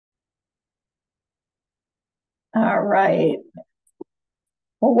All right.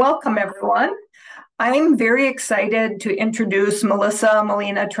 Well, welcome everyone. I'm very excited to introduce Melissa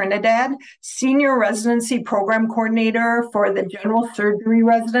Molina-Trinidad, Senior Residency Program Coordinator for the General Surgery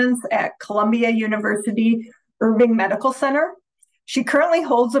Residence at Columbia University Irving Medical Center. She currently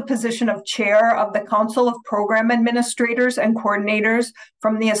holds a position of Chair of the Council of Program Administrators and Coordinators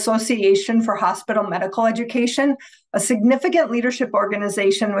from the Association for Hospital Medical Education, a significant leadership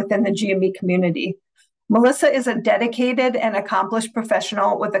organization within the GME community. Melissa is a dedicated and accomplished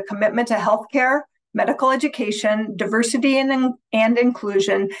professional with a commitment to healthcare, medical education, diversity and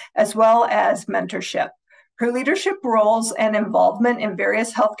inclusion, as well as mentorship. Her leadership roles and involvement in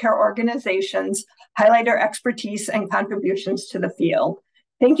various healthcare organizations highlight her expertise and contributions to the field.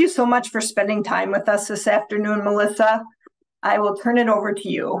 Thank you so much for spending time with us this afternoon, Melissa. I will turn it over to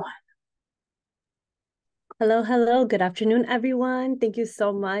you. Hello, hello. Good afternoon, everyone. Thank you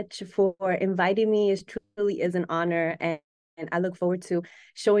so much for inviting me. It truly is an honor, and I look forward to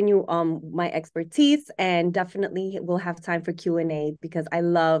showing you my expertise, and definitely we'll have time for Q&A because I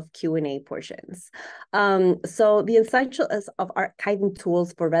love Q&A portions. So the essentials of archiving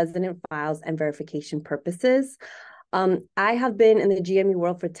tools for resident files and verification purposes. I have been in the GME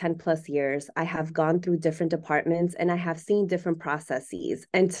world for 10 plus years. I have gone through different departments and I have seen different processes.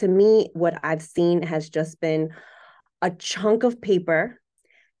 And to me, what I've seen has just been a chunk of paper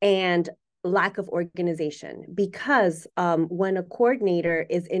and lack of organization because when a coordinator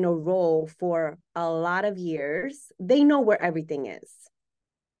is in a role for a lot of years, they know where everything is.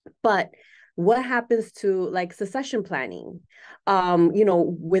 But what happens to like succession planning,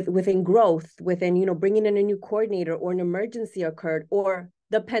 within growth, within, bringing in a new coordinator, or an emergency occurred, or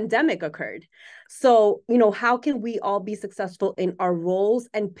the pandemic occurred. So, how can we all be successful in our roles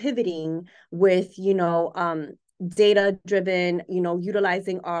and pivoting with, data driven,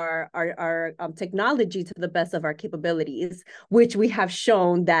 utilizing our technology to the best of our capabilities, which we have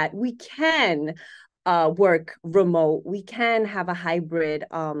shown that we can work remote, we can have a hybrid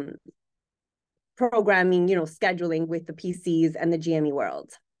programming, scheduling with the PCs and the GME world.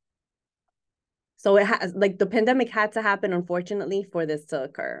 So it has, like, the pandemic had to happen, unfortunately, for this to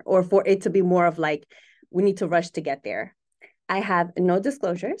occur, or for it to be more of like, we need to rush to get there. I have no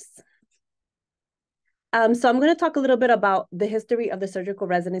disclosures. So I'm going to talk a little bit about the history of the surgical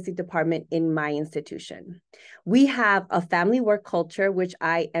residency department in my institution. We have a family work culture, which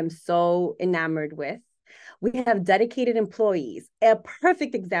I am so enamored with. We have dedicated employees. A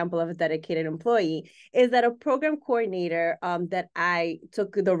perfect example of a dedicated employee is that a program coordinator that I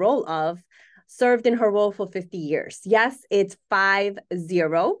took the role of served in her role for 50 years. Yes, it's 50.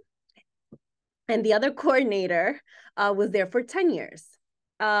 And the other coordinator was there for 10 years.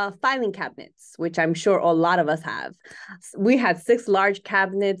 Filing cabinets, which I'm sure a lot of us have. We had 6 large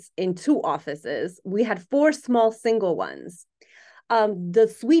cabinets in 2 offices. We had 4 small single ones.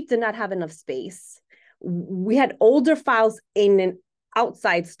 The suite did not have enough space. We had older files in an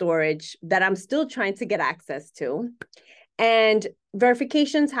outside storage that I'm still trying to get access to. And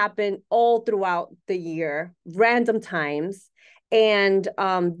verifications happen all throughout the year, random times. And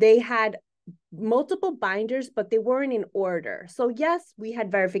they had multiple binders, but they weren't in order. So yes, we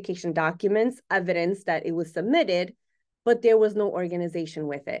had verification documents, evidence that it was submitted, but there was no organization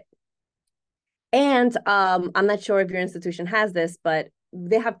with it. And I'm not sure if your institution has this, but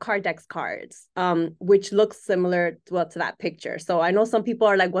they have Cardex cards, which looks similar to that picture. So I know some people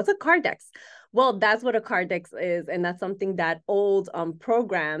are like, what's a Cardex? Well, that's what a Cardex is. And that's something that old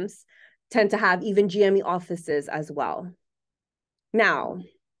programs tend to have, even GME offices as well. Now,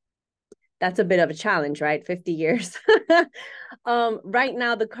 that's a bit of a challenge, right? 50 years. Right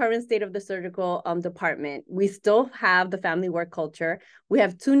now, the current state of the surgical department, we still have the family work culture. We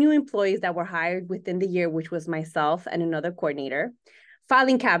have 2 new employees that were hired within the year, which was myself and another coordinator.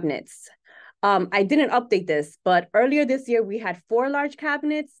 Filing cabinets. I didn't update this, but earlier this year, we had 4 large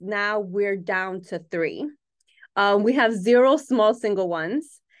cabinets. Now we're down to 3. We have 0 small single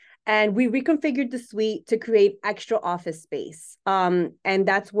ones. And we reconfigured the suite to create extra office space. And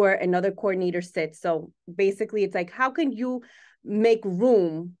that's where another coordinator sits. So basically, it's like, how can you make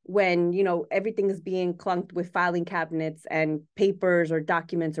room when, everything is being clunked with filing cabinets and papers or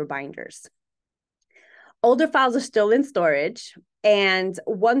documents or binders? Older files are still in storage. And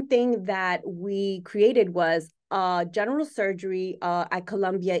one thing that we created was a general surgery at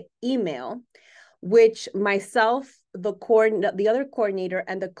Columbia email, which myself, the other coordinator,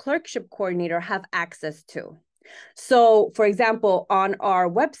 and the clerkship coordinator have access to. So, for example, on our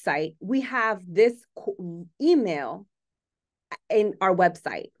website, we have this email in our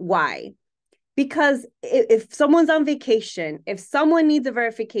website. Why? Because if someone's on vacation, if someone needs a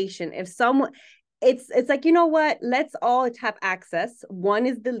verification, if someone, it's like, you know what, let's all have access. One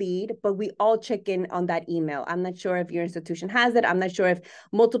is the lead, but we all check in on that email. I'm not sure if your institution has it. I'm not sure if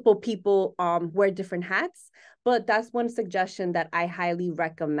multiple people wear different hats, but that's one suggestion that I highly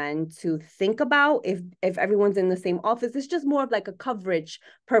recommend to think about if everyone's in the same office. It's just more of like a coverage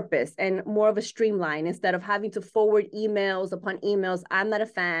purpose and more of a streamline instead of having to forward emails upon emails. I'm not a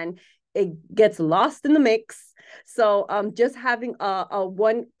fan. It gets lost in the mix. So just having a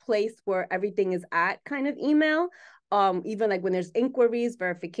one place where everything is at kind of email, even like when there's inquiries,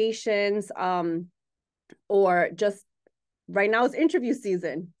 verifications, or just right now it's interview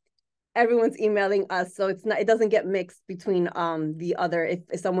season. Everyone's emailing us, so it doesn't get mixed between the other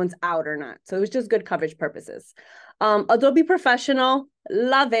if someone's out or not. So it was just good coverage purposes. Adobe Professional,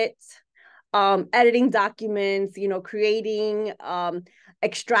 love it. Editing documents, creating,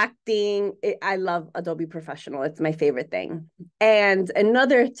 extracting. I love Adobe Professional. It's my favorite thing. And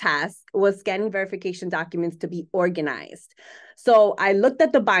another task was scanning verification documents to be organized. So I looked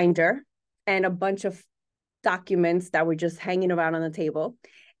at the binder and a bunch of documents that were just hanging around on the table.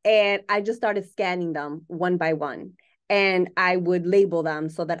 And I just started scanning them one by one. And I would label them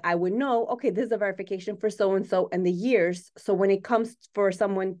so that I would know, okay, this is a verification for so-and-so and the years. So when it comes for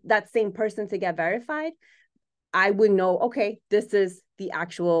someone, that same person to get verified, I would know, okay, this is the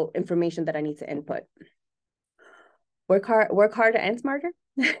actual information that I need to input. Work harder and smarter.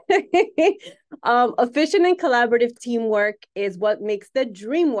 Efficient and collaborative teamwork is what makes the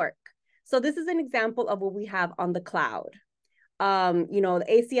dream work. So this is an example of what we have on the cloud. The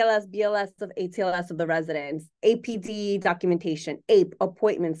ACLS, BLS of ATLS of the residents, APD documentation, APE,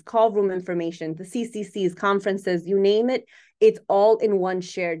 appointments, call room information, the CCCs, conferences, you name it, it's all in one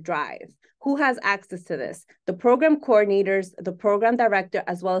shared drive. Who has access to this? The program coordinators, the program director,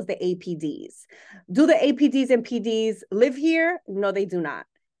 as well as the APDs. Do the APDs and PDs live here? No, they do not.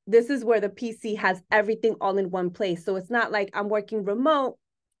 This is where the PC has everything all in one place. So it's not like I'm working remote,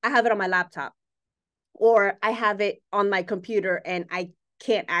 I have it on my laptop, or I have it on my computer and I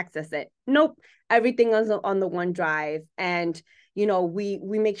can't access it. Nope, everything is on the OneDrive. And,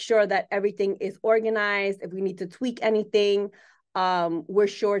 we make sure that everything is organized. If we need to tweak anything, we're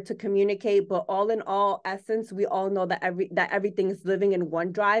sure to communicate. But all in all, essence, we all know that everything is living in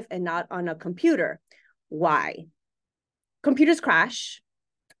OneDrive and not on a computer. Why? Computers crash.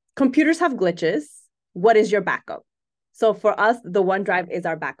 Computers have glitches. What is your backup? So for us, the OneDrive is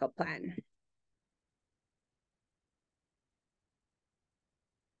our backup plan.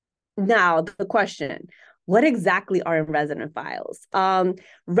 Now, the question, what exactly are in resident files?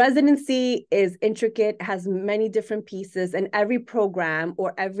 Residency is intricate, has many different pieces, and every program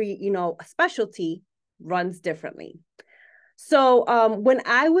or every, specialty runs differently. So when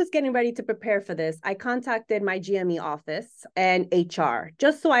I was getting ready to prepare for this, I contacted my GME office and HR,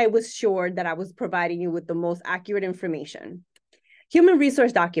 just so I was sure that I was providing you with the most accurate information. Human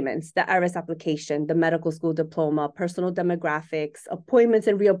resource documents, the IRS application, the medical school diploma, personal demographics, appointments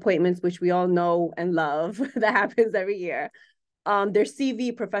and reappointments, which we all know and love, that happens every year. Their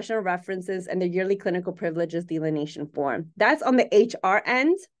CV, professional references, and their yearly clinical privileges delineation form. That's on the HR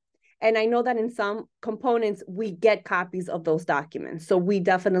end. And I know that in some components, we get copies of those documents. So we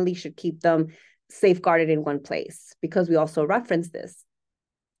definitely should keep them safeguarded in one place because we also reference this.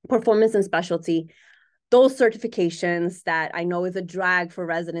 Performance and specialty, those certifications that I know is a drag for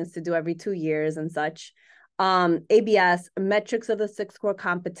residents to do every 2 years and such. ABS, metrics of the 6 core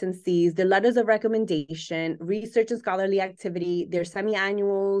competencies, their letters of recommendation, research and scholarly activity, their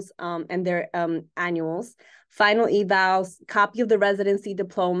semi-annuals and their annuals, final evals, copy of the residency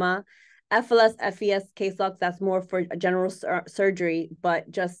diploma, FLS, FES, case logs, that's more for general surgery,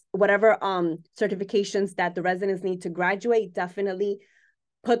 but just whatever certifications that the residents need to graduate, definitely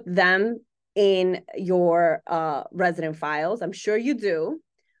put them in your resident files. I'm sure you do,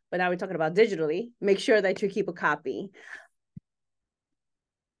 but now we're talking about digitally. Make sure that you keep a copy.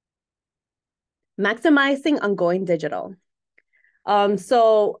 Maximizing ongoing digital.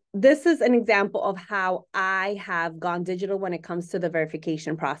 So this is an example of how I have gone digital when it comes to the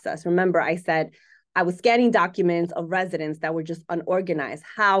verification process. Remember, I said I was scanning documents of residents that were just unorganized.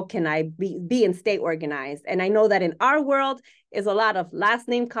 How can I be and stay organized? And I know that in our world is a lot of last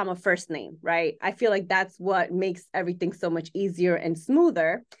name, comma, first name, right? I feel like that's what makes everything so much easier and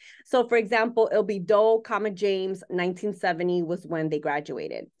smoother. So for example, it'll be Doe, comma, James, 1970 was when they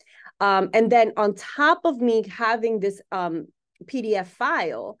graduated. And then on top of me having this PDF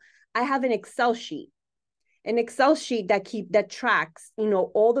file, I have an Excel sheet that tracks,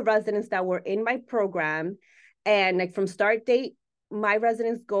 all the residents that were in my program. And like from start date, my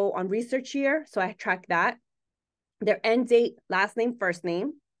residents go on research year. So I track that. Their end date, last name, first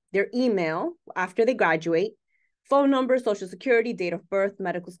name. their email after they graduate, phone number, social security, date of birth,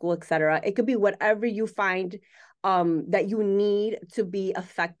 medical school, etc. It could be whatever you find that you need to be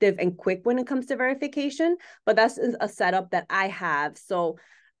effective and quick when it comes to verification. But that's a setup that I have. So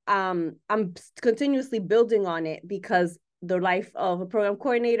I'm continuously building on it because the life of a program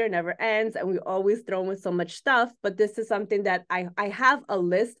coordinator never ends and we always throw in so much stuff. But this is something that I have a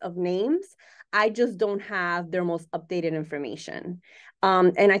list of names. I just don't have their most updated information.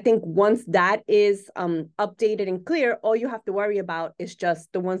 And I think once that is updated and clear, all you have to worry about is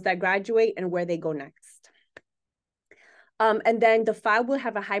just the ones that graduate and where they go next. And then the file will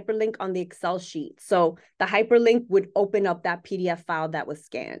have a hyperlink on the Excel sheet. So the hyperlink would open up that PDF file that was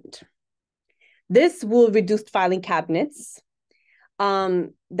scanned. This will reduce filing cabinets. I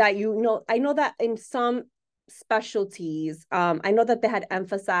know that in some specialties, I know that they had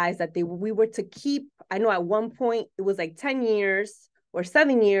emphasized that we were to keep, I know at one point it was like 10 years or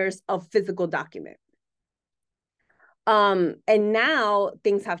 7 years of physical document. And now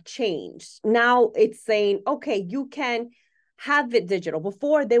things have changed. Now it's saying, okay, you can have it digital.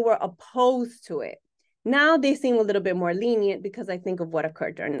 Before they were opposed to it. Now they seem a little bit more lenient because I think of what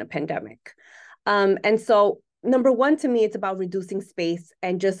occurred during the pandemic. And so number one, to me, it's about reducing space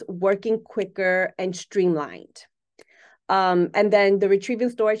and just working quicker and streamlined. And then the retrieving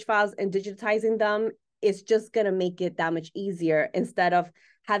storage files and digitizing them is just going to make it that much easier instead of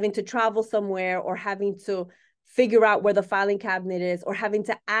having to travel somewhere or having to figure out where the filing cabinet is or having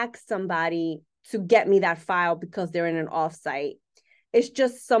to ask somebody to get me that file because they're in an offsite. It's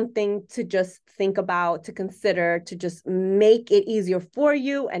just something to just think about, to consider, to just make it easier for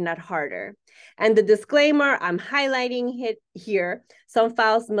you and not harder. And the disclaimer, I'm highlighting it here. Some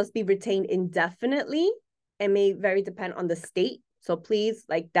files must be retained indefinitely and may vary depend on the state. So please,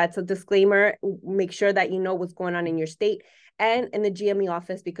 that's a disclaimer. Make sure that you know what's going on in your state and in the GME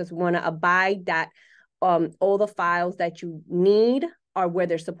office because we want to abide that all the files that you need are where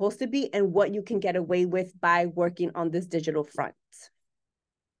they're supposed to be and what you can get away with by working on this digital front.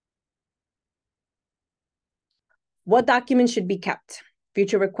 What documents should be kept?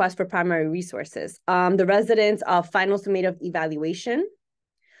 Future requests for primary resources. The residents' final summative evaluation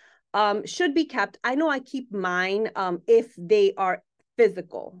should be kept. I know I keep mine if they are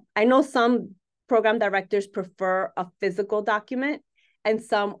physical. I know some program directors prefer a physical document and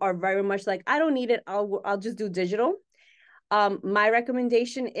some are very much like, I don't need it, I'll just do digital. My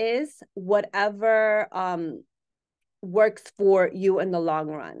recommendation is whatever works for you in the long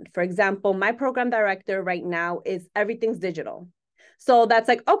run. For example, my program director right now is everything's digital. So that's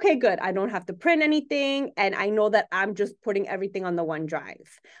like, okay, good. I don't have to print anything. And I know that I'm just putting everything on the OneDrive.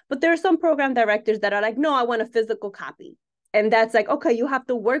 But there are some program directors that are like, no, I want a physical copy. And that's like, okay, you have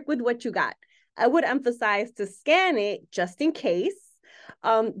to work with what you got. I would emphasize to scan it just in case.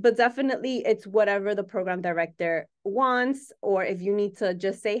 But definitely it's whatever the program director wants, or if you need to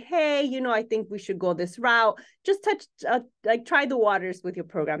just say, hey, I think we should go this route, just try the waters with your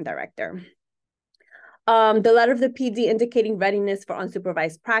program director. The letter of the PD indicating readiness for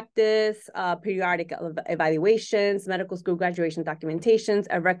unsupervised practice, periodic evaluations, medical school graduation documentations,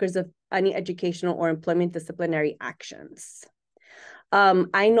 and records of any educational or employment disciplinary actions.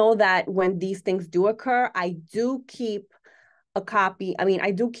 I know that when these things do occur, I do keep a copy.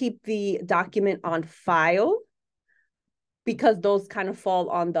 I do keep the document on file because those kind of fall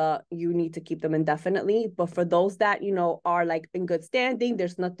on you need to keep them indefinitely. But for those that, are in good standing,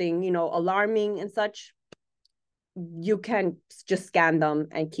 there's nothing, alarming and such, you can just scan them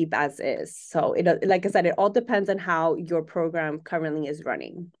and keep as is. So like I said, it all depends on how your program currently is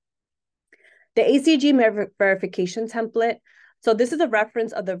running. The ACG verification template. So this is a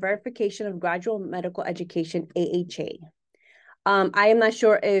reference of the Verification of Graduate Medical Education, AHA. I am not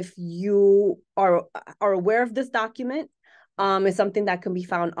sure if you are aware of this document. It's something that can be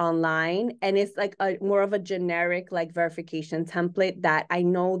found online, and it's more of a generic verification template that I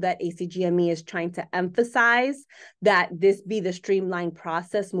know that ACGME is trying to emphasize that this be the streamlined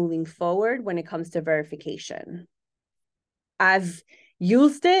process moving forward when it comes to verification. I've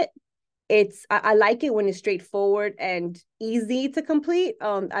used it. I like it when it's straightforward and easy to complete.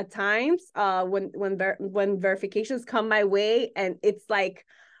 At times, when verifications come my way and it's like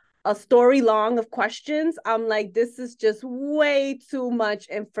a story long of questions, I'm like, this is just way too much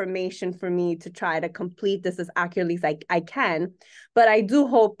information for me to try to complete this as accurately as I can. But I do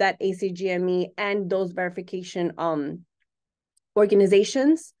hope that ACGME and those verification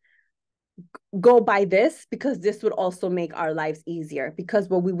organizations go by this, because this would also make our lives easier. Because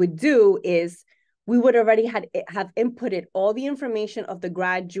what we would do is we would already have inputted all the information of the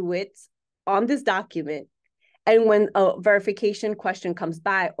graduates on this document, And when a verification question comes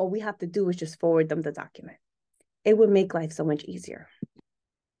by, all we have to do is just forward them the document. It would make life so much easier.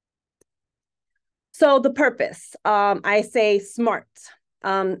 So the purpose, I say smart,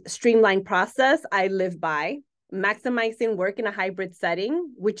 streamlined process I live by, maximizing work in a hybrid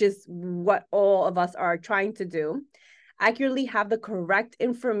setting, which is what all of us are trying to do. Accurately have the correct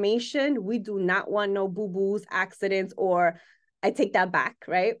information. We do not want no boo-boos, accidents, or I take that back,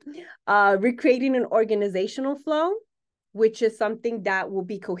 right? Recreating an organizational flow, which is something that will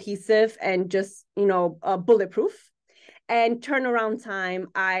be cohesive and just, bulletproof. And turnaround time,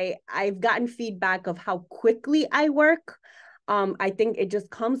 I've gotten feedback of how quickly I work. I think it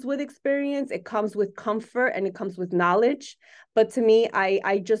just comes with experience, it comes with comfort, and it comes with knowledge. But to me,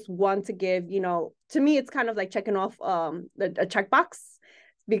 I just want to give, to me, it's kind of like checking off a checkbox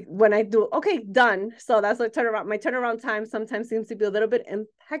when I do, okay, done. So that's like turnaround. My turnaround time sometimes seems to be a little bit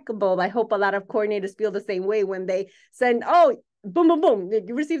impeccable. I hope a lot of coordinators feel the same way when they send, oh, boom, boom, boom,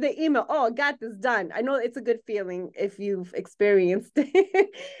 you receive the email. Oh, got this done. I know it's a good feeling if you've experienced it.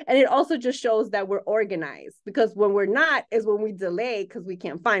 And it also just shows that we're organized, because when we're not is when we delay because we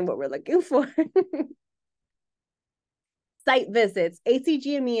can't find what we're looking for. Site visits.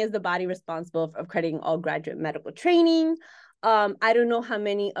 ACGME is the body responsible for accrediting all graduate medical training. I don't know how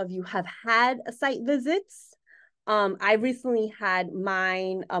many of you have had site visits. I recently had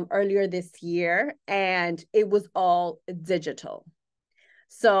mine earlier this year, and it was all digital.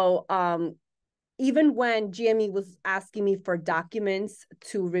 So even when GME was asking me for documents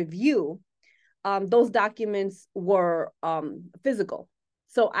to review, those documents were physical.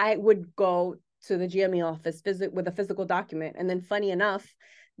 So I would go to the GME office with a physical document. And then funny enough,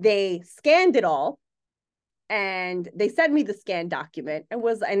 they scanned it all and they sent me the scanned document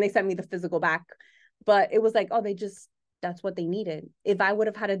and they sent me the physical back. But it was like, oh, that's what they needed. If I would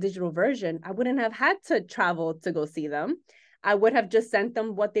have had a digital version, I wouldn't have had to travel to go see them. I would have just sent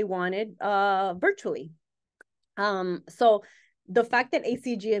them what they wanted virtually. So the fact that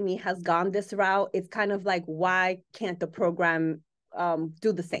ACGME has gone this route, it's kind of like, why can't the program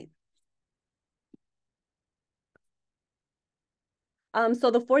do the same?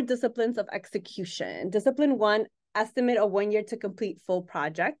 So the 4 disciplines of execution. Discipline 1, estimate a 1 year to complete full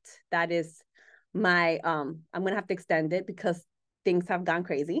project. That is my, I'm gonna have to extend it because things have gone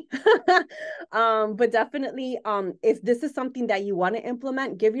crazy. But definitely, if this is something that you want to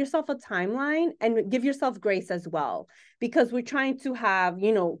implement, give yourself a timeline and give yourself grace as well, because we're trying to have,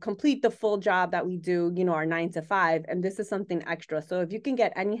 complete the full job that we do, our 9 to 5, and this is something extra. So if you can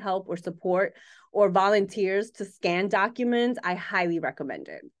get any help or support or volunteers to scan documents, I highly recommend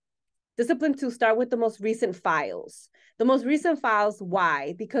it. Discipline 2, start with the most recent files. The most recent files,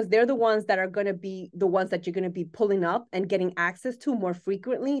 why? Because they're the ones that are going to be the ones that you're going to be pulling up and getting access to more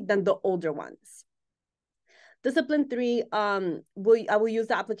frequently than the older ones. Discipline 3, I will use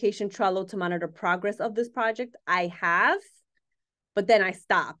the application Trello to monitor progress of this project. I have, but then I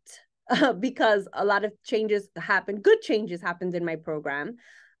stopped because a lot of changes happened, good changes happened in my program.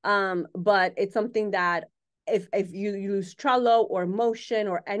 But it's something that if you use Trello or Motion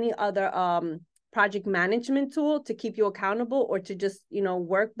or any other project management tool to keep you accountable or to just,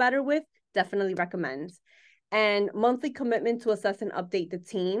 work better with, definitely recommend. And monthly commitment to assess and update the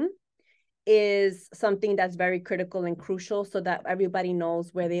team is something that's very critical and crucial so that everybody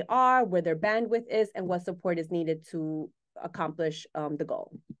knows where they are, where their bandwidth is, and what support is needed to accomplish the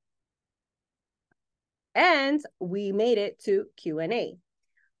goal. And we made it to Q&A.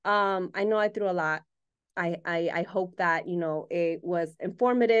 I know I threw a lot. I hope that, it was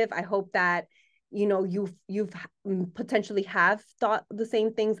informative. I hope that, you've potentially have thought the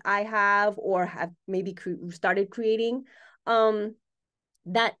same things I have, or have maybe started creating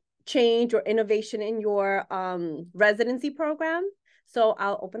that change or innovation in your residency program. So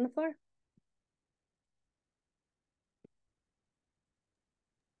I'll open the floor.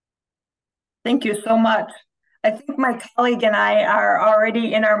 Thank you so much. I think my colleague and I are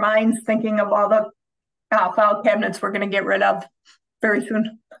already in our minds thinking of all the file cabinets we're going to get rid of very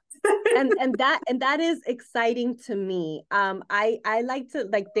soon. and that is exciting to me. I like to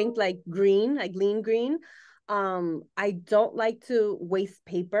think like lean green. I don't like to waste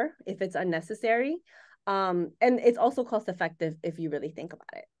paper if it's unnecessary. And it's also cost effective if you really think about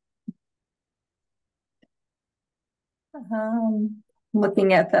it.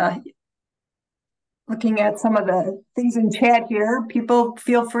 Looking at some of the things in chat here, people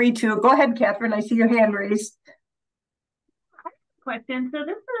feel free to go ahead, Catherine. I see your hand raised. Question. So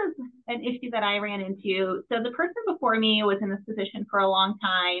this is an issue that I ran into. So the person before me was in this position for a long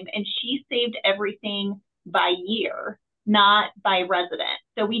time, and she saved everything by year. not by resident.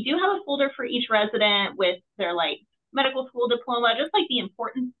 So we do have a folder for each resident with their like medical school diploma, just like the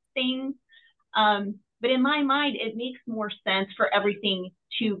important things. But in my mind, it makes more sense for everything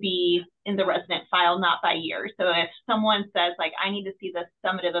to be in the resident file, not by year. So if someone says like, I need to see the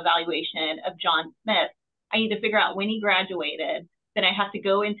summative evaluation of John Smith, I need to figure out when he graduated, then I have to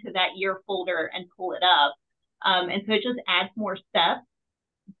go into that year folder and pull it up. And so it just adds more steps.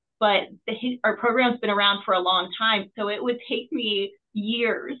 But our program's been around for a long time, so it would take me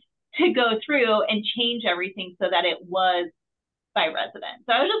years to go through and change everything so that it was by resident.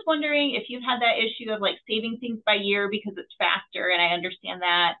 So I was just wondering if you've had that issue of like saving things by year because it's faster, and I understand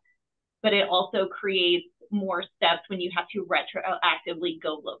that, but it also creates more steps when you have to retroactively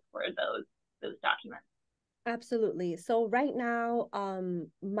go look for those documents. Absolutely. So right now,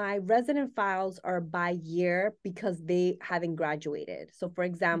 my resident files are by year because they haven't graduated. So for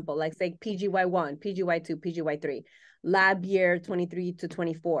example, like say PGY1, PGY2, PGY3, lab year 23 to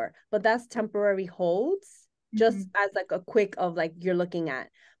 24, but that's temporary holds, just as like a quick of like you're looking at.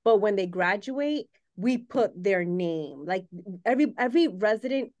 But when they graduate, we put their name. Like every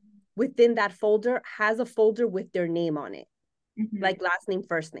resident within that folder has a folder with their name on it, like last name,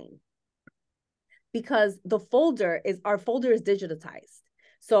 first name. Because our folder is digitized.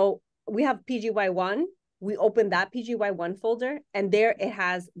 So we have PGY1, we open that PGY1 folder, and there it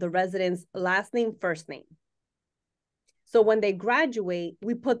has the resident's last name, first name. So when they graduate,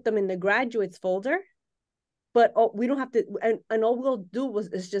 we put them in the graduates folder, but we don't have to, and all we'll do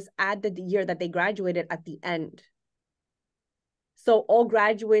is just add the year that they graduated at the end. So all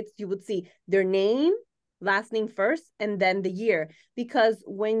graduates, you would see their name, last name first, and then the year. Because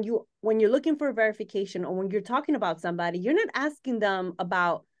when you're looking for verification or when you're talking about somebody, you're not asking them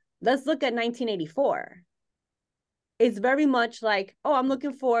about, let's look at 1984. It's very much like, oh, I'm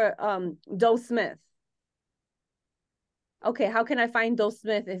looking for Doe Smith. Okay, how can I find Doe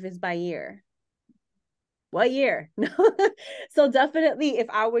Smith if it's by year? What year? No. So definitely, if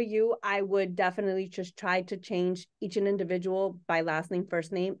I were you, I would definitely just try to change each individual by last name,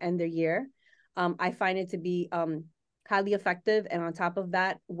 first name, and their year. I find it to be highly effective. And on top of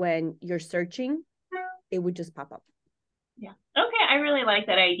that, when you're searching, it would just pop up. Yeah. Okay. I really like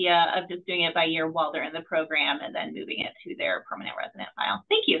that idea of just doing it by year while they're in the program and then moving it to their permanent resident file.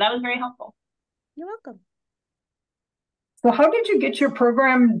 Thank you. That was very helpful. You're welcome. So how did you get your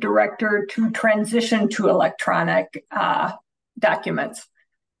program director to transition to electronic documents?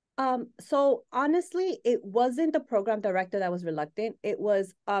 So honestly, it wasn't the program director that was reluctant. It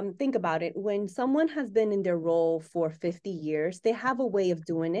was, think about it. When someone has been in their role for 50 years, they have a way of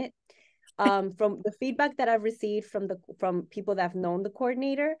doing it. From the feedback that I've received from people that have known the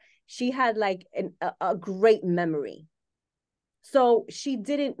coordinator, she had like a great memory. So she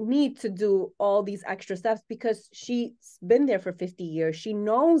didn't need to do all these extra steps because she's been there for 50 years. She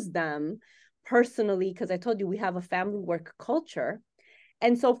knows them personally because I told you we have a family work culture.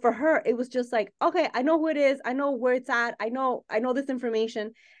 And so for her, it was just like, okay, I know who it is. I know where it's at. I know this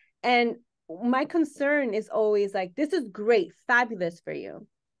information. And my concern is always like, this is great, fabulous for you.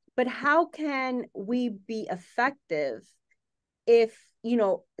 But how can we be effective if,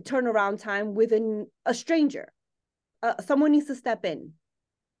 turnaround time with a stranger? Someone needs to step in.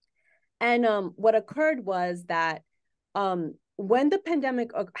 And what occurred was that when the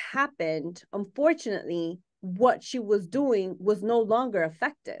pandemic happened, unfortunately, what she was doing was no longer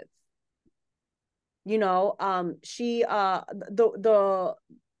effective. She the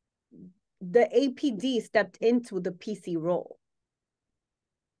APD stepped into the PC role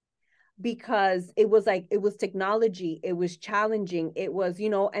because it was technology, it was challenging, it was,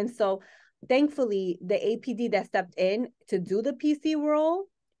 and so thankfully the APD that stepped in to do the PC role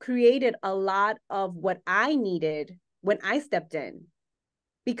created a lot of what I needed when I stepped in,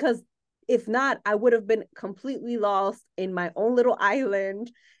 because if not, I would have been completely lost in my own little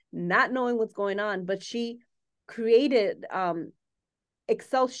island, not knowing what's going on. But she created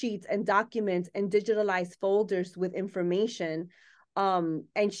Excel sheets and documents and digitalized folders with information.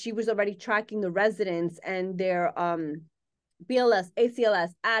 And she was already tracking the residents and their BLS,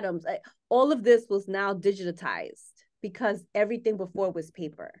 ACLS, Adams. All of this was now digitized because everything before was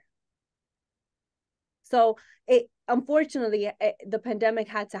paper. So unfortunately, the pandemic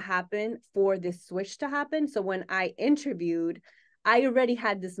had to happen for this switch to happen. So when I interviewed, I already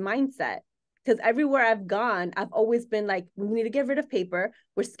had this mindset because everywhere I've gone, I've always been like, we need to get rid of paper.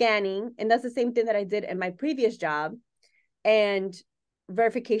 We're scanning. And that's the same thing that I did in my previous job. And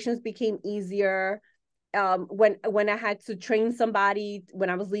verifications became easier. When I had to train somebody, when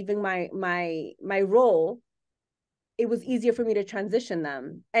I was leaving my role, it was easier for me to transition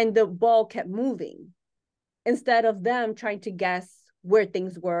them. And the ball kept moving. instead of them trying to guess where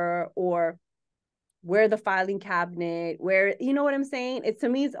things were or where the filing cabinet, where, you know what I'm saying? To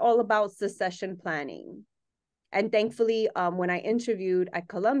me, it's all about succession planning. And thankfully, when I interviewed at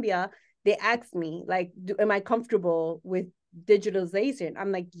Columbia, they asked me, like, am I comfortable with digitalization?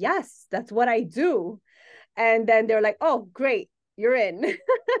 I'm like, yes, that's what I do. And then they're like, oh, great, you're in.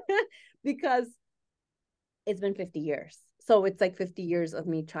 Because it's been 50 years. So it's like 50 years of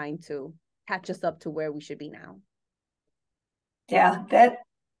me trying to catch us up to where we should be now. Yeah,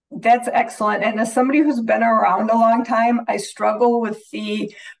 that's excellent. And as somebody who's been around a long time, I struggle with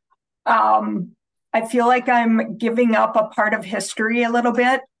I feel like I'm giving up a part of history a little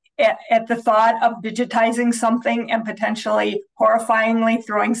bit at the thought of digitizing something and potentially horrifyingly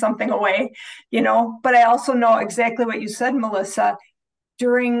throwing something away, But I also know exactly what you said, Melissa.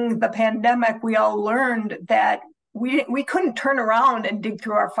 During the pandemic, we all learned that we couldn't turn around and dig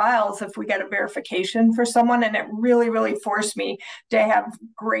through our files if we got a verification for someone. And it really, really forced me to have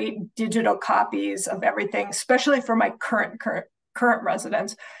great digital copies of everything, especially for my current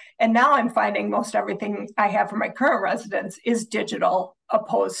residents. And now I'm finding most everything I have for my current residents is digital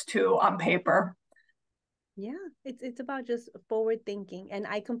opposed to on paper. Yeah, it's about just forward thinking, and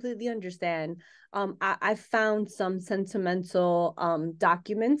I completely understand. I found some sentimental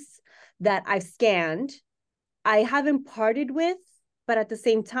documents that I've scanned. I haven't parted with, but at the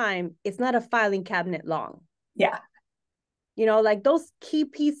same time, it's not a filing cabinet long. Yeah. Like those key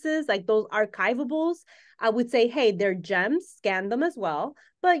pieces, like those archivables, I would say, hey, they're gems, scan them as well.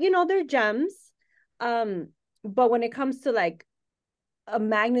 But they're gems. But when it comes to like a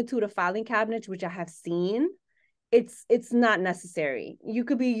magnitude of filing cabinets, which I have seen, it's not necessary. You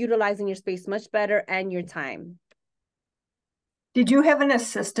could be utilizing your space much better and your time. Did you have an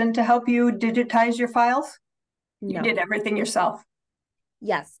assistant to help you digitize your files? No. You did everything yourself?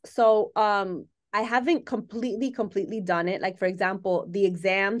 Yes. So I haven't completely done it. Like, for example, the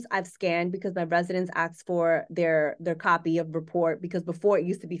exams I've scanned because my residents asked for their copy of report, because before it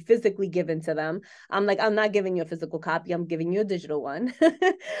used to be physically given to them. I'm like, I'm not giving you a physical copy. I'm giving you a digital one.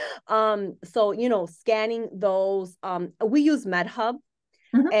 So, scanning those, we use MedHub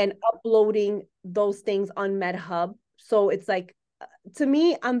and uploading those things on MedHub. So it's like, to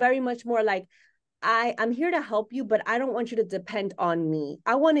me, I'm very much more like, I'm here to help you, but I don't want you to depend on me.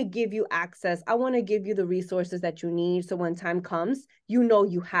 I want to give you access. I want to give you the resources that you need. So when time comes,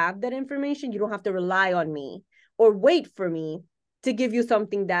 you have that information. You don't have to rely on me or wait for me to give you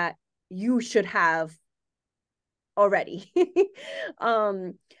something that you should have already.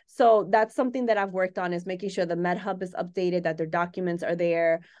 So that's something that I've worked on, is making sure the MedHub is updated, that their documents are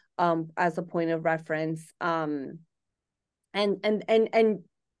there as a point of reference. And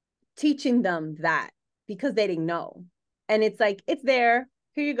teaching them that, because they didn't know. And it's like, it's there,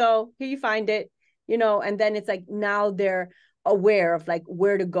 here you go, here you find it, and then it's like, now they're aware of like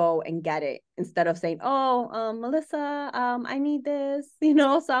where to go and get it, instead of saying, oh, Melissa, I need this,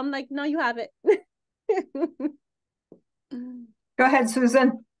 so I'm like, no, you have it. Go ahead,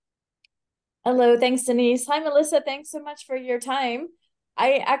 Susan. Hello, thanks, Denise. Hi, Melissa. Thanks so much for your time.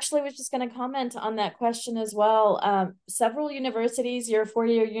 I actually was just going to comment on that question as well. Several universities, you're a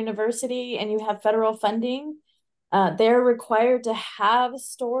four-year university and you have federal funding, they're required to have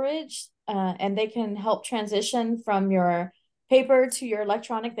storage, and they can help transition from your paper to your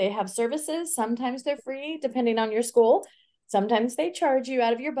electronic. They have services. Sometimes they're free, depending on your school. Sometimes they charge you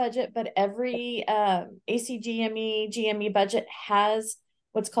out of your budget, but every ACGME, GME budget has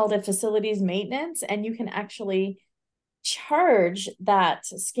what's called a facilities maintenance, and you can actually charge that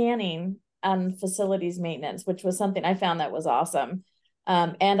scanning on facilities maintenance, which was something I found that was awesome.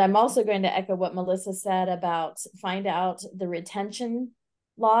 And I'm also going to echo what Melissa said about find out the retention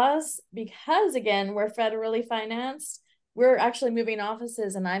laws, because again, we're federally financed. We're actually moving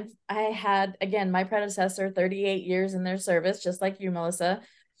offices, and I had, again, my predecessor, 38 years in their service, just like you, Melissa.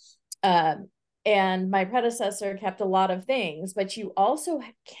 And my predecessor kept a lot of things, but you also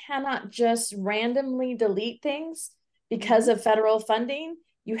cannot just randomly delete things because of federal funding.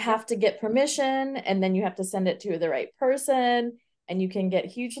 You have to get permission, and then you have to send it to the right person, and you can get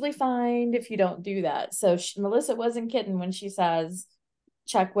hugely fined if you don't do that. So Melissa wasn't kidding when she says,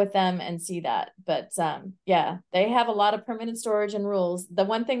 check with them and see that. But yeah, they have a lot of permanent storage and rules. The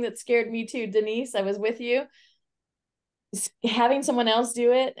one thing that scared me too, Denise, I was with you, having someone else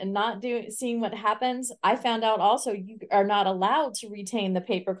do it and not seeing what happens. I found out also you are not allowed to retain the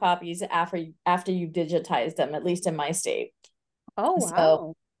paper copies after you digitize them, at least in my state. Oh, wow.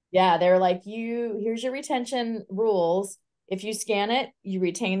 So, yeah, they're like, here's your retention rules. If you scan it, you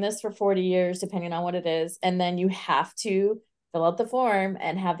retain this for 40 years, depending on what it is. And then you have to fill out the form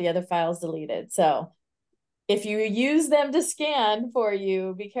and have the other files deleted. So if you use them to scan for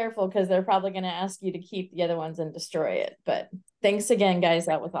you, be careful because they're probably going to ask you to keep the other ones and destroy it. But thanks again, guys.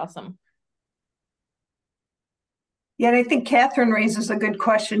 That was awesome. Yeah, and I think Catherine raises a good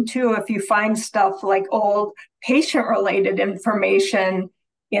question too. If you find stuff like old patient-related information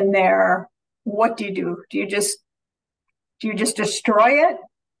in there, what do you do? Do you just destroy it?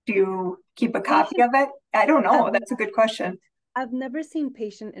 Do you keep a copy of it? I don't know. That's a good question. I've never seen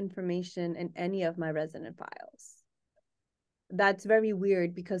patient information in any of my resident files. That's very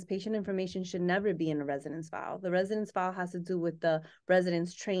weird because patient information should never be in a residence file. The residence file has to do with the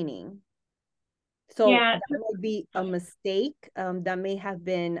residence training. So Yeah. that might be a mistake. That may have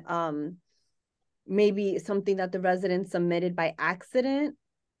been maybe something that the resident submitted by accident,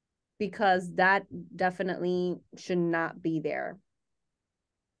 because that definitely should not be there.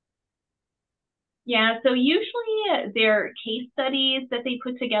 Yeah, so usually they're case studies that they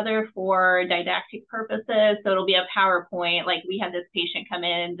put together for didactic purposes. So it'll be a PowerPoint, like we had this patient come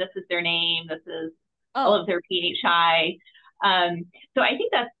in, this is their name, this is all of their PHI. So I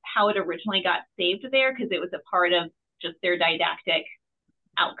think that's how it originally got saved there, because it was a part of just their didactic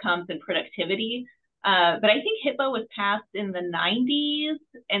outcomes and productivity. But I think HIPAA was passed in the 90s.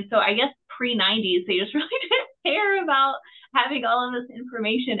 And so I guess pre-90s, they just really didn't care about having all of this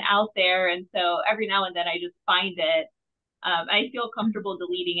information out there. And so every now and then I just find it. I feel comfortable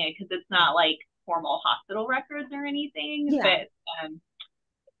deleting it because it's not like formal hospital records or anything, but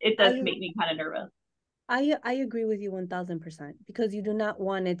it does make me kind of nervous. I agree with you 1000%, because you do not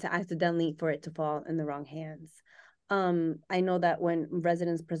want it to accidentally for it to fall in the wrong hands. I know that when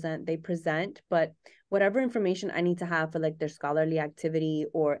residents present, they present, but whatever information I need to have for like their scholarly activity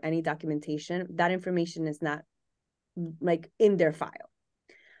or any documentation, that information is not like in their file.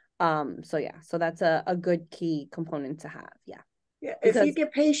 So yeah, so that's a good key component to have. Yeah. Yeah, if you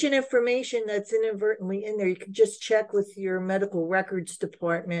get patient information that's inadvertently in there, you can just check with your medical records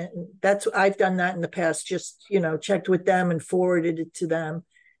department. That's, I've done that in the past, just, checked with them and forwarded it to them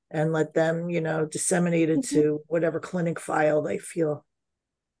and let them, disseminate it to whatever clinic file they feel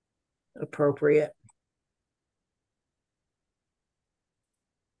appropriate.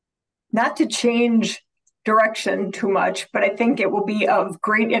 Not to change direction too much, but I think it will be of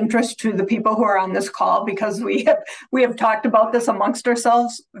great interest to the people who are on this call, because we have talked about this amongst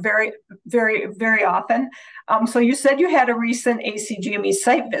ourselves very, very, very often. So you said you had a recent ACGME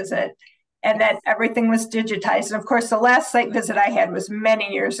site visit and that everything was digitized. And of course, the last site visit I had was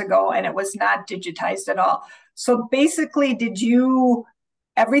many years ago and it was not digitized at all. So basically,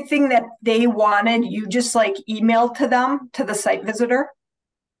 everything that they wanted, you just like emailed to them, to the site visitor?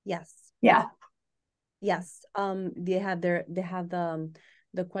 Yes. Yeah. Yes. They have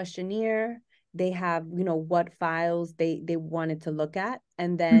the questionnaire. They have, what files they wanted to look at.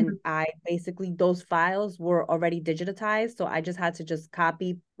 And then I basically, those files were already digitized. So I just had to just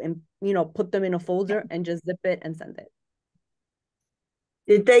copy and, put them in a folder and just zip it and send it.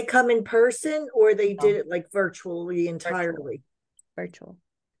 Did they come in person or they did it like virtually entirely? Virtual.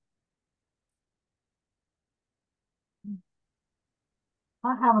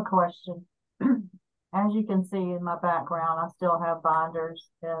 I have a question. As you can see in my background, I still have binders.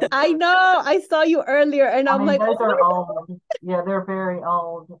 I know. I saw you earlier, and I'm like, those are old. Yeah, they're very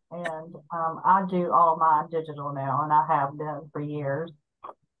old, and I do all mine digital now, and I have done for years.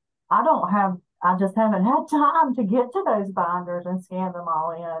 I just haven't had time to get to those binders and scan them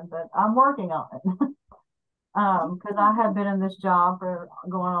all in, but I'm working on it. Because I have been in this job for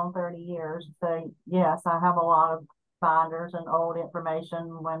going on 30 years. So yes, I have a lot of binders and old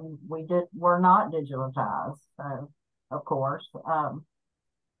information when were not digitalized. So of course,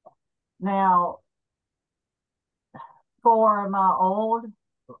 now for my old,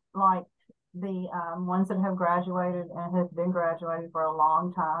 like the ones that have graduated and have been graduated for a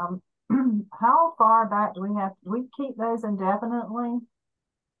long time, how far back do we keep those indefinitely?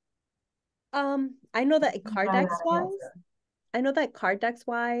 I know that Cardex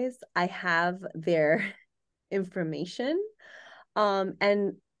wise, I have their information.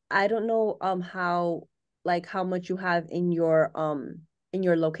 And I don't know how much you have in your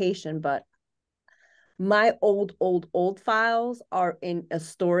location, but my old files are in a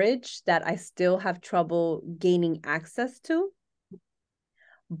storage that I still have trouble gaining access to.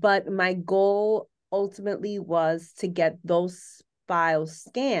 But my goal ultimately was to get those files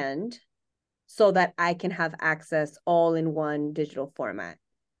scanned so that I can have access all in one digital format.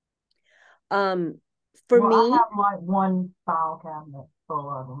 For me, I have like one file cabinet full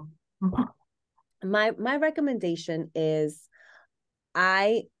of them. my recommendation is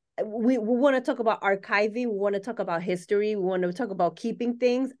we want to talk about archiving, we want to talk about history, we want to talk about keeping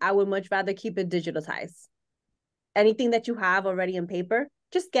things. I would much rather keep it digitalized. anything that you have already in paper,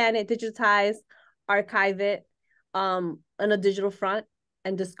 just scan it, digitize, archive it on a digital front,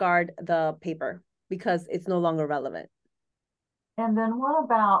 and discard the paper because it's no longer relevant. And then what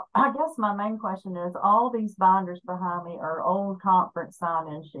about, I guess my main question is, all these binders behind me are old conference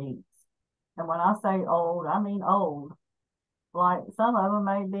sign-in sheets. And when I say old, I mean old. Like some of them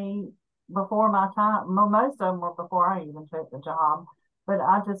may be before my time. Most of them were before I even took the job. But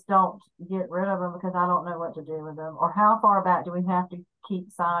I just don't get rid of them because I don't know what to do with them. Or how far back do we have to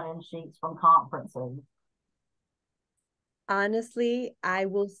keep sign-in sheets from conferences? Honestly, I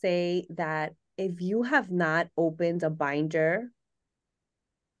will say that if you have not opened a binder,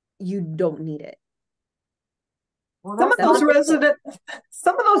 you don't need it. Well, Some of those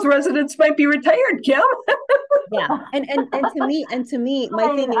residents might be retired, Kim. Yeah, and to me,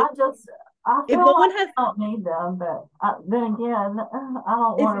 my thing is, I if feel no like one has, I don't need them, but then again, I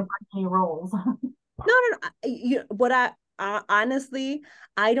don't want to break any rules. no, what I honestly,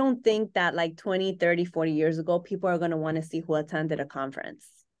 I don't think that like 20, 30, 40 years ago, people are going to want to see who attended a conference.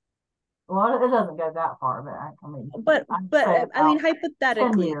 Well, it doesn't go that far back. I mean, But I mean, 10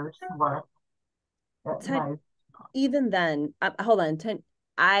 hypothetically, years worth. 10, even then, hold on, 10.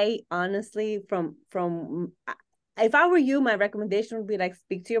 I honestly, from if I were you, my recommendation would be like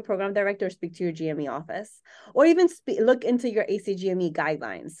speak to your program director, or speak to your GME office, or even look into your ACGME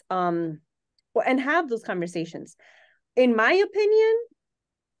guidelines, and have those conversations. In my opinion,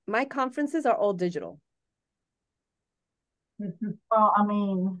 my conferences are all digital. Well, I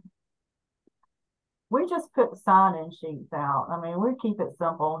mean, we just put sign-in sheets out. I mean, we keep it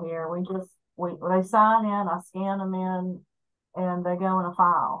simple here. They sign in, I scan them in, and they go in a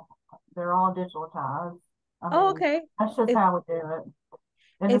file. They're all digitalized. Okay. That's just how we do it.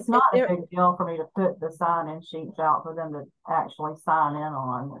 And it's not a big deal for me to put the sign-in sheets out for them to actually sign in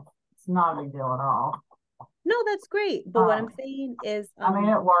on. It's not a big deal at all. No, that's great. But what I'm saying is, I mean,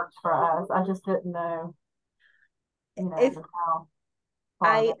 it works for us. I just didn't know, how.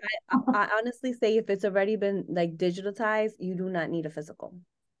 I honestly say if it's already been like digitalized, you do not need a physical.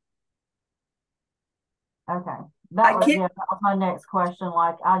 Okay. That was my next question.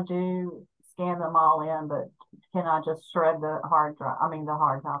 Like, I do scan them all in, but can I just shred the hard drive? I mean, the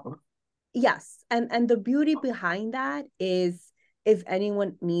hard copy. Yes. And the beauty behind that is if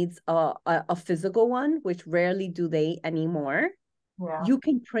anyone needs a physical one, which rarely do they anymore, you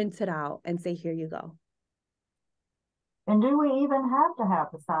can print it out and say, here you go. And do we even have to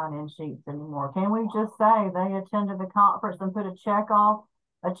have the sign-in sheets anymore? Can we just say they attended the conference and put a check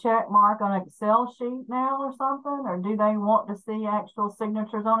mark on an Excel sheet now or something? Or do they want to see actual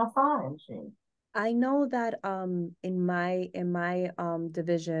signatures on a sign-in sheet? I know that in my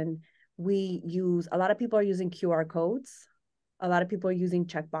division, a lot of people are using QR codes. A lot of people are using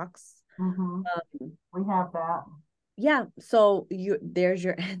checkbox. We have that. Yeah, so there's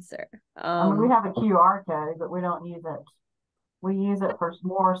your answer. I mean, we have a QR code, but we don't use it. We use it for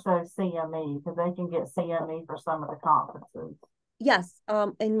more so CME because they can get CME for some of the conferences. Yes,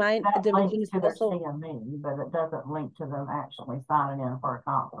 in my division to their CME, but it doesn't link to them actually signing in for a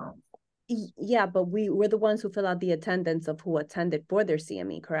conference. Yeah, but we're the ones who fill out the attendance of who attended for their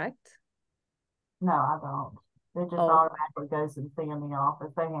CME, correct? No, I don't. It just automatically goes to the CME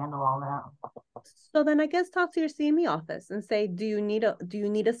office. They handle all that. So then I guess talk to your CME office and say, do you need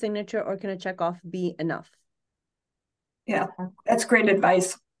a signature, or can a check off be enough? Yeah, that's great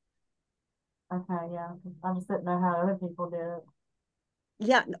advice. Okay, yeah. I just didn't know how other people did it.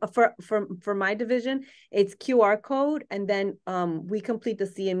 Yeah, for my division, it's QR code, and then we complete the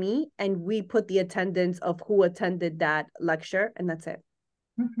CME and we put the attendance of who attended that lecture, and that's it.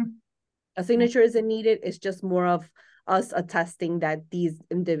 A signature isn't needed. It's just more of us attesting that these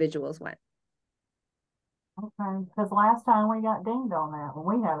individuals went. Okay, because last time we got dinged on that when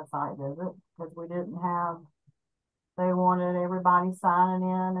we had a site visit because we didn't have. They wanted everybody signing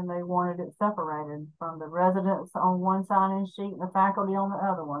in, and they wanted it separated from the residents on one sign-in sheet and the faculty on the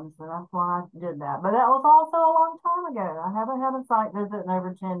other one. So that's why I did that. But that was also a long time ago. I haven't had a site visit in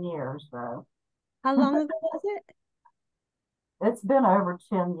over 10 years, so. How long ago was it? It's been over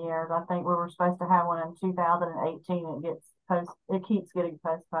 10 years. I think we were supposed to have one in 2018. It keeps getting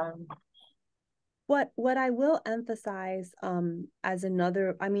postponed. What I will emphasize as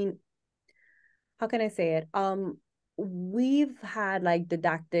another, I mean, how can I say it? We've had like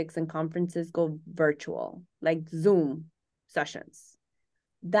didactics and conferences go virtual, like Zoom sessions.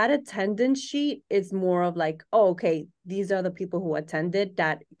 That attendance sheet is more of like, oh, okay, these are the people who attended,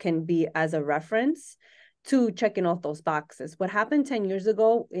 that can be as a reference to checking off those boxes. What happened 10 years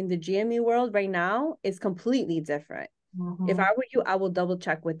ago in the GME world right now is completely different. If I were you, I will double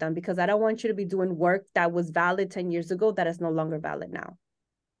check with them, because I don't want you to be doing work that was valid 10 years ago that is no longer valid now.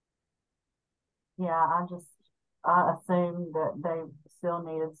 Yeah, I assumed that they still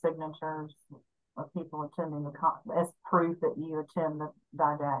needed signatures of people attending as proof that you attend the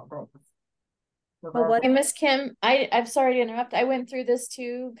didactics. Hey, Miss Kim, I'm sorry to interrupt. I went through this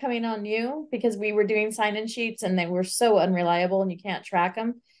too, coming on you, because we were doing sign-in sheets and they were so unreliable and you can't track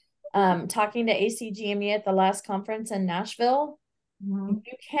them. Talking to ACGME at the last conference in Nashville, you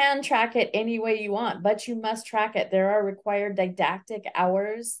can track it any way you want, but you must track it. There are required didactic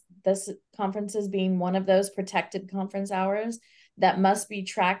hours, this conference is being one of those protected conference hours that must be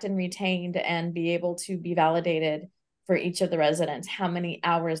tracked and retained and be able to be validated for each of the residents. How many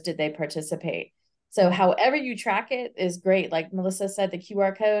hours did they participate? So however you track it is great. Like Melissa said, the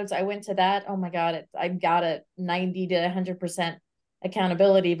QR codes, I went to that. Oh my God, I got a 90 to 100%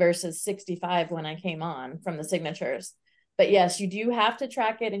 accountability versus 65 when I came on from the signatures. But yes, you do have to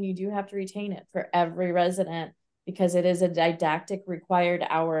track it and you do have to retain it for every resident, because it is a didactic required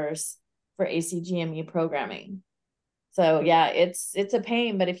hours for ACGME programming. So yeah, it's a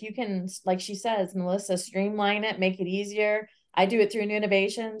pain, but if you can, like she says, Melissa, streamline it, make it easier. I do it through New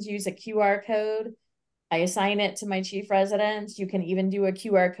Innovations, use a QR code. I assign it to my chief residents. You can even do a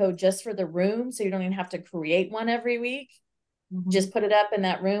QR code just for the room, so you don't even have to create one every week. Just put it up in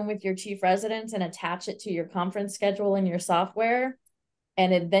that room with your chief residents and attach it to your conference schedule in your software.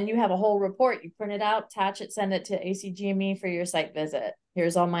 And then you have a whole report. You print it out, attach it, send it to ACGME for your site visit.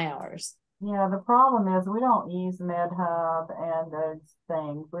 Here's all my hours. Yeah, the problem is we don't use MedHub and those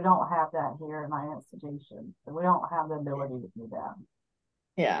things. We don't have that here in my institution. So we don't have the ability to do that.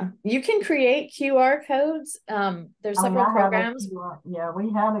 Yeah, you can create QR codes. There's several programs. Yeah,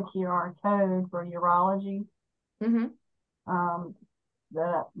 we have a QR code for urology.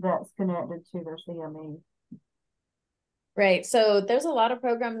 That's connected to their CME. Right. So there's a lot of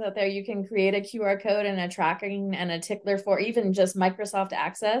programs out there. You can create a QR code and a tracking and a tickler for even just Microsoft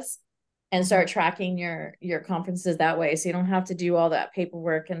Access and start tracking your conferences that way. So you don't have to do all that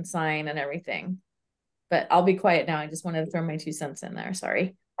paperwork and sign and everything. But I'll be quiet now. I just wanted to throw my 2 cents in there.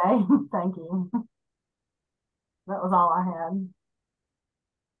 Sorry. Okay, thank you. That was all I had.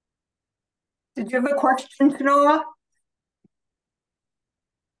 Did you have a question, Tanoa?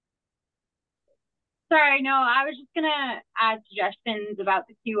 Sorry, no, I was just gonna add suggestions about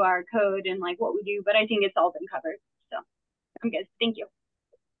the QR code and like what we do, but I think it's all been covered. So I'm good. Thank you.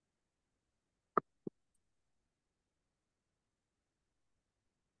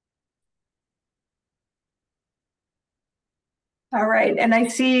 All right, and I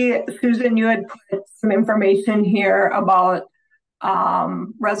see, Susan, you had put some information here about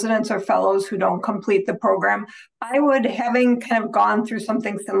residents or fellows who don't complete the program. I would, having kind of gone through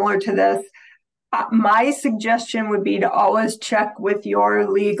something similar to this, my suggestion would be to always check with your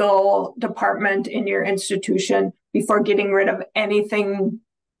legal department in your institution before getting rid of anything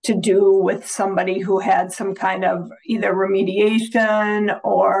to do with somebody who had some kind of either remediation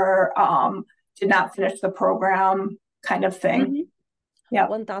or did not finish the program kind of thing. Yeah,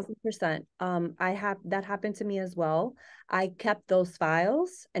 1000%. I have that happened to me as well. I kept those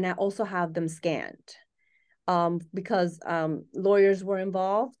files and I also have them scanned because lawyers were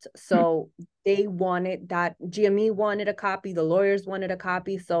involved. So they wanted that, GME wanted a copy, the lawyers wanted a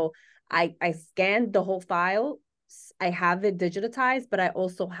copy. So I scanned the whole file. I have it digitized, but I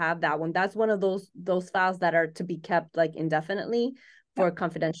also have that one. That's one of those files that are to be kept like indefinitely for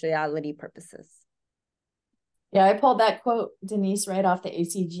confidentiality purposes. Yeah, I pulled that quote, Denise, right off the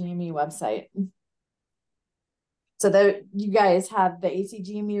ACGME website. So that you guys have the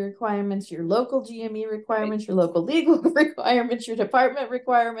ACGME requirements, your local GME requirements, your local legal requirements, your department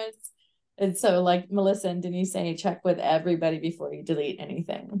requirements. And so like Melissa and Denise say, check with everybody before you delete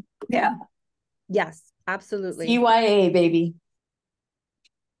anything. Yeah. Yes, absolutely. CYA, baby.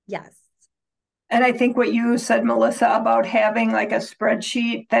 Yes. And I think what you said, Melissa, about having like a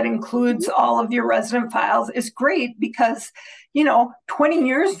spreadsheet that includes all of your resident files is great because, 20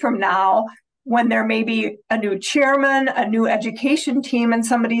 years from now, when there may be a new chairman, a new education team, and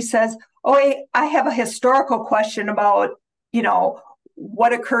somebody says, oh, wait, I have a historical question about,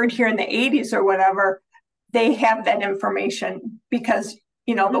 what occurred here in the 80s or whatever, they have that information because,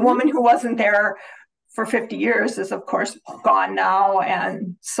 the woman who wasn't there for 50 years is of course gone now.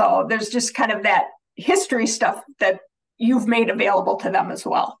 And so there's just kind of that history stuff that you've made available to them as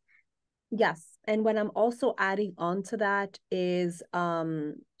well. Yes. And what I'm also adding on to that is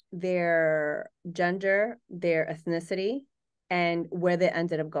their gender, their ethnicity, and where they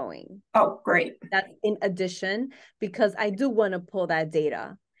ended up going. Oh, great. That's in addition, because I do want to pull that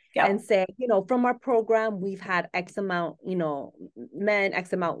data. and say, you know, from our program, we've had X amount, you know, men,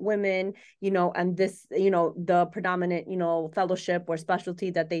 X amount women, you know, and this, you know, the predominant, you know, fellowship or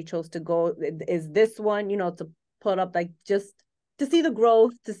specialty that they chose to go is this one, you know, to put up like just to see the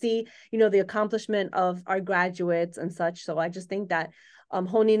growth, to see, you know, the accomplishment of our graduates and such. So I just think that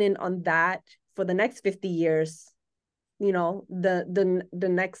honing in on that for the next 50 years, you know, the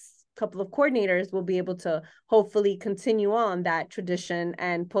next couple of coordinators will be able to hopefully continue on that tradition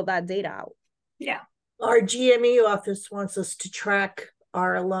and pull that data out. Yeah. Our GME office wants us to track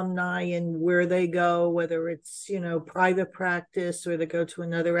our alumni and where they go, whether it's, you know, private practice or they go to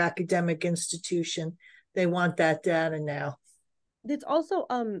another academic institution. They want that data now. It's also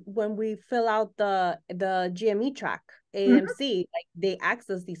when we fill out the GME track, AMC, like they ask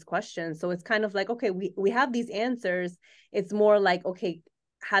us these questions. So it's kind of like, okay, we have these answers. It's more like, okay,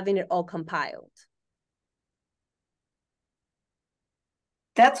 having it all compiled.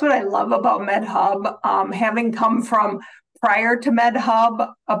 That's what I love about MedHub. Having come from prior to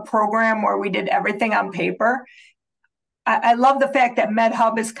MedHub, a program where we did everything on paper, I love the fact that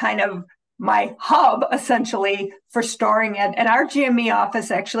MedHub is kind of my hub essentially for storing it. And our GME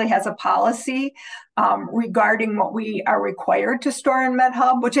office actually has a policy regarding what we are required to store in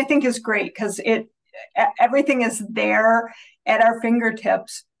MedHub, which I think is great because everything is there at our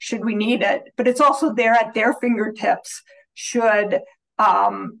fingertips should we need it, but it's also there at their fingertips should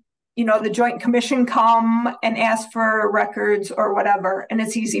you know, the Joint Commission come and ask for records or whatever, and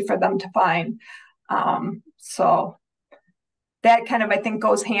it's easy for them to find. So that kind of, I think,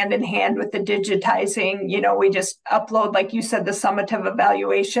 goes hand in hand with the digitizing. You know, we just upload, like you said, the summative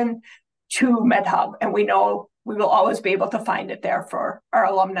evaluation to MedHub, and we know we will always be able to find it there for our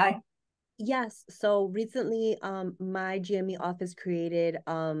alumni. Yes. So recently, my GME office created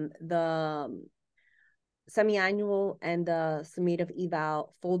the semi-annual and the summative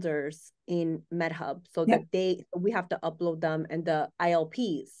eval folders in MedHub so that we have to upload them and the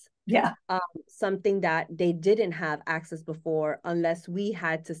ILPs. Yeah. Something that they didn't have access before unless we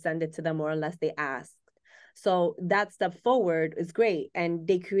had to send it to them or unless they asked. So that step forward is great. And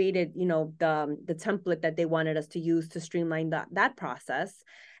they created, you know, the template that they wanted us to use to streamline that process.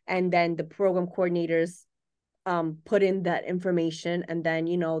 And then the program coordinators put in that information, and then,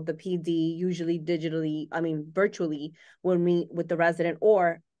 you know, the PD usually virtually will meet with the resident,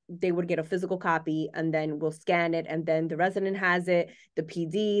 or they would get a physical copy and then we'll scan it, and then the resident has it, the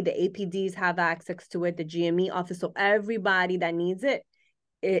PD, the APDs have access to it, the GME office. So everybody that needs it,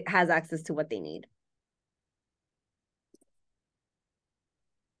 it has access to what they need.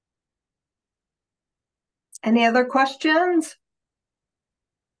 Any other questions?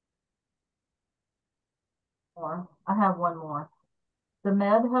 I have one more. The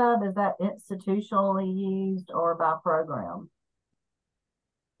MedHub, is that institutionally used or by program?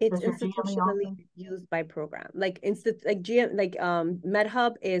 It's institutionally used by program. MedHub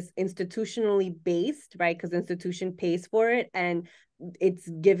is institutionally based, right? Because institution pays for it, and it's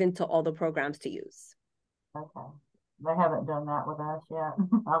given to all the programs to use. Okay. They haven't done that with us yet.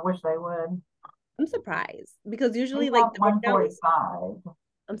 I wish they would. I'm surprised because usually we like the 145.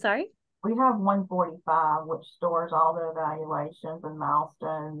 I'm sorry? We have 145, which stores all the evaluations and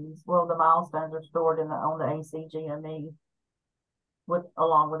milestones. Well, the milestones are stored on the ACGME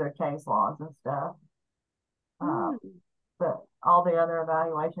along with their case logs and stuff. But all the other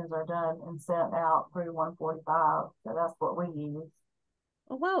evaluations are done and sent out through 145. So that's what we use.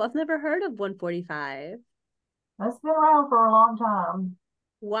 Oh, wow. I've never heard of 145. That's been around for a long time.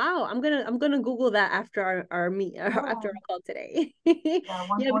 Wow, I'm gonna Google that after after our call today. Yeah,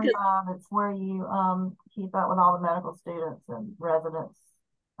 145. It's where you keep up with all the medical students and residents.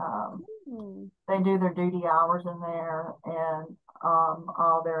 They do their duty hours in there, and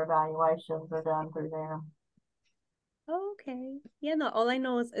all their evaluations are done through there. Okay. Yeah, no, all I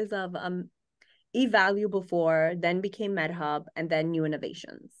know is of eValue before, then became MedHub, and then New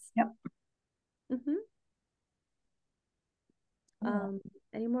Innovations. Yep.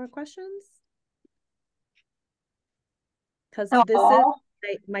 Any more questions? Because this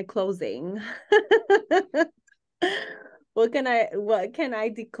is my closing. What can I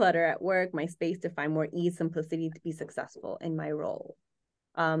declutter at work, my space to find more ease, simplicity to be successful in my role?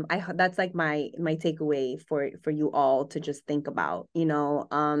 That's like my takeaway for you all to just think about, you know,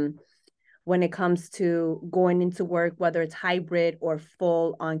 when it comes to going into work, whether it's hybrid or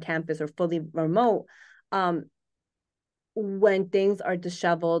full on campus or fully remote, when things are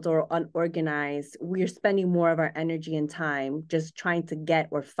disheveled or unorganized, we're spending more of our energy and time just trying to get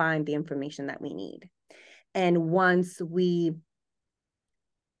or find the information that we need. And once we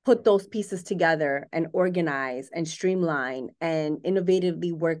put those pieces together and organize and streamline and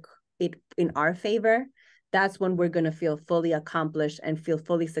innovatively work it in our favor, that's when we're going to feel fully accomplished and feel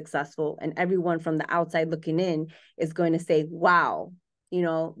fully successful. And everyone from the outside looking in is going to say, wow, you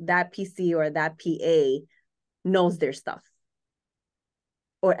know, that PC or that PA knows their stuff,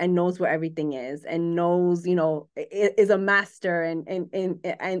 and knows where everything is, and knows, you know, is a master and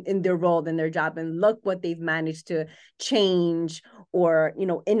in their role and their job, and look what they've managed to change or, you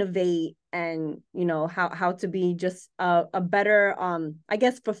know, innovate, and, you know, how to be just a better I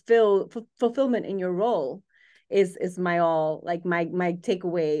guess fulfillment in your role is my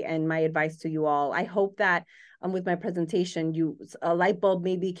takeaway and my advice to you all. I hope that with my presentation, a light bulb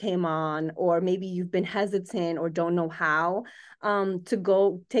maybe came on, or maybe you've been hesitant or don't know how to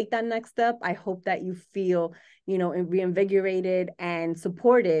go take that next step. I hope that you feel, you know, reinvigorated and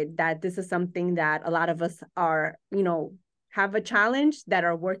supported, that this is something that a lot of us are, you know, have a challenge, that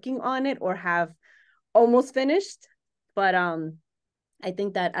are working on it or have almost finished. But I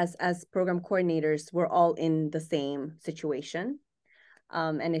think that as program coordinators, we're all in the same situation.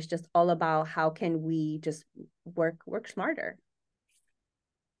 And it's just all about how can we just work smarter.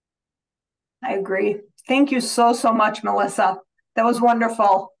 I agree. Thank you so much, Melissa. That was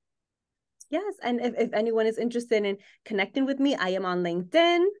wonderful. Yes, and if anyone is interested in connecting with me, I am on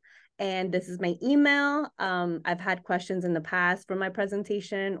LinkedIn, and this is my email. I've had questions in the past for my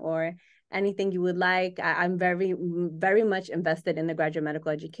presentation or anything you would like. I'm very, very much invested in the graduate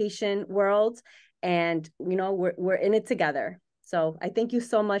medical education world, and, you know, we're in it together. So I thank you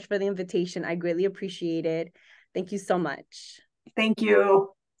so much for the invitation. I greatly appreciate it. Thank you so much. Thank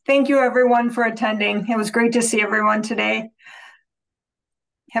you. Thank you, everyone, for attending. It was great to see everyone today.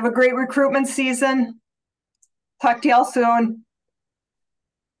 Have a great recruitment season. Talk to y'all soon.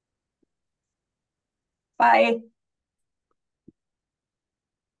 Bye.